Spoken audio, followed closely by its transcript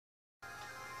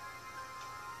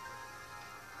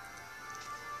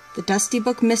The Dusty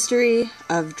Book Mystery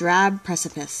of Drab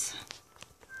Precipice.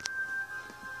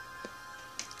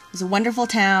 It was a wonderful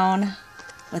town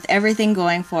with everything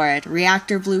going for it.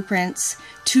 Reactor blueprints,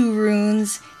 2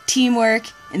 runes, teamwork,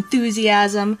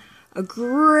 enthusiasm, a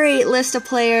great list of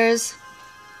players,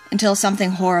 until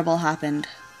something horrible happened.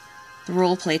 The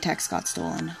roleplay text got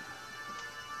stolen.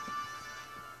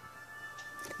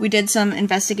 We did some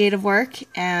investigative work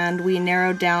and we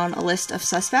narrowed down a list of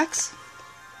suspects.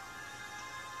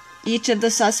 Each of the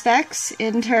suspects,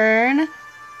 in turn,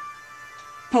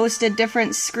 posted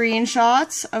different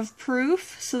screenshots of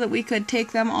proof so that we could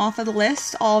take them off of the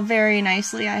list, all very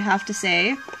nicely, I have to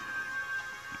say.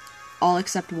 All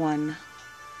except one.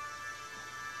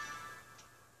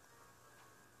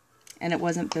 And it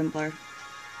wasn't Bimbler.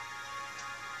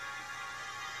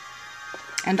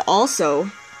 And also,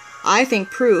 I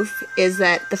think proof is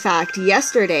that the fact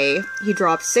yesterday he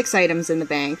dropped 6 items in the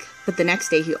bank, but the next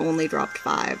day he only dropped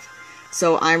 5.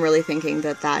 So I'm really thinking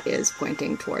that that is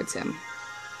pointing towards him.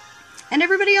 And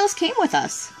everybody else came with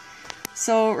us.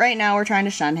 So right now we're trying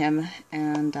to shun him,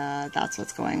 and that's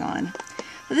what's going on.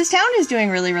 But this town is doing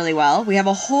really, really well. We have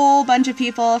a whole bunch of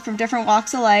people from different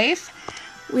walks of life.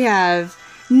 We have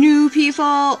new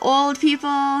people, old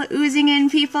people, oozing in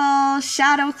people,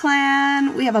 Shadow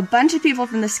Clan. We have a bunch of people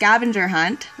from the scavenger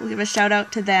hunt. We'll give a shout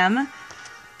out to them.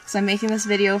 So I'm making this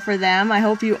video for them. I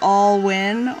hope you all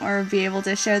win or be able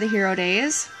to share the hero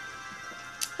days.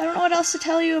 I don't know what else to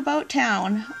tell you about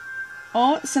town.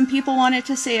 Oh, some people wanted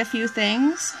to say a few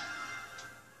things.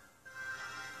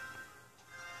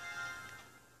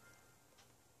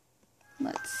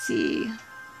 Let's see.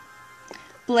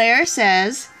 Blair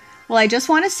says, well, I just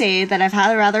want to say that I've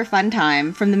had a rather fun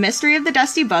time, from the mystery of the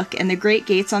Dusty Book and the Great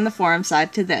Gates on the forum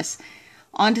side to this,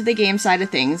 onto the game side of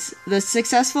things. The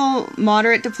successful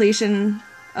moderate depletion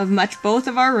of both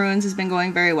of our runes has been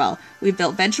going very well. We've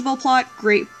built vegetable plot,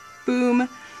 great boom,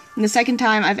 and the second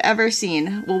time I've ever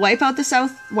seen. We'll wipe out the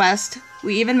southwest.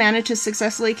 We even managed to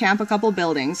successfully camp a couple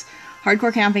buildings.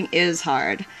 Hardcore camping is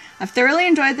hard. I've thoroughly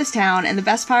enjoyed this town, and the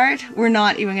best part, we're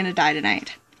not even going to die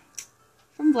tonight.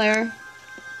 From Blair.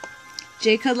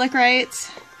 Jay Kudlick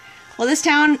writes, well, this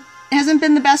town hasn't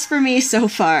been the best for me so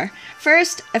far.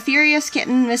 First, a furious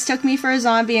kitten mistook me for a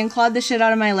zombie and clawed the shit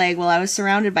out of my leg while I was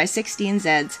surrounded by 16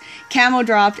 Zeds. Camo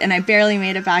dropped and I barely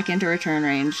made it back into return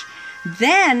range.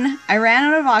 Then, I ran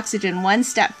out of oxygen 1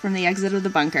 step from the exit of the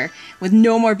bunker, with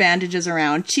no more bandages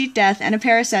around. Cheat death and a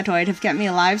parasitoid have kept me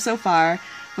alive so far,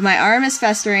 but my arm is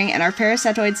festering and our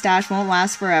parasitoid stash won't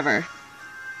last forever.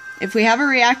 If we have a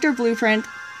reactor blueprint,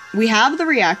 we have the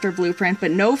reactor blueprint,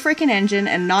 but no frickin' engine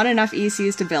and not enough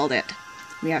ECs to build it.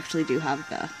 We actually do have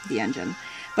the engine.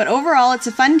 But overall, it's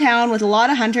a fun town with a lot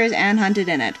of hunters and hunted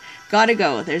in it. Gotta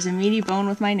go. There's a meaty bone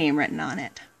with my name written on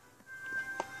it.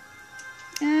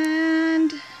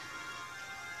 And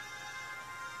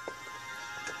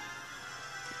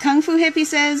Kung Fu Hippie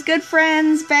says, good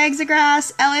friends, bags of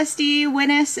grass, LSD,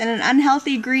 Winnis, and an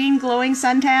unhealthy green glowing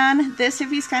suntan. This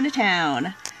hippie's kind of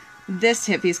town. This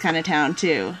hippie's kind of town,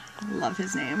 too. Love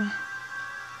his name.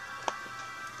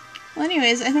 Well,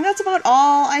 anyways, I think that's about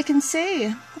all I can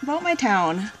say about my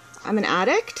town. I'm an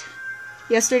addict.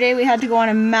 Yesterday we had to go on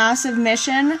a massive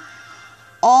mission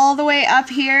all the way up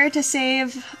here to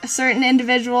save a certain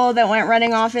individual that went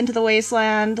running off into the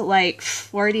wasteland like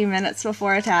 40 minutes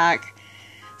before attack.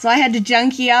 So I had to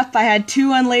junkie up. I had 2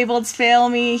 unlabeleds fail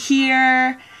me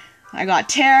here. I got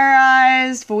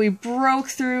terrorized, but we broke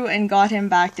through and got him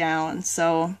back down.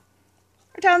 So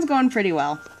our town's going pretty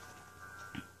well.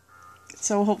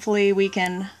 So hopefully we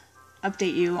can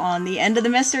update you on the end of the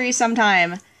mystery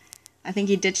sometime. I think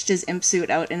he ditched his imp suit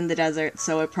out in the desert,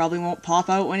 so it probably won't pop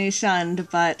out when he's shunned,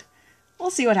 but we'll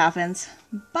see what happens.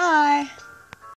 Bye!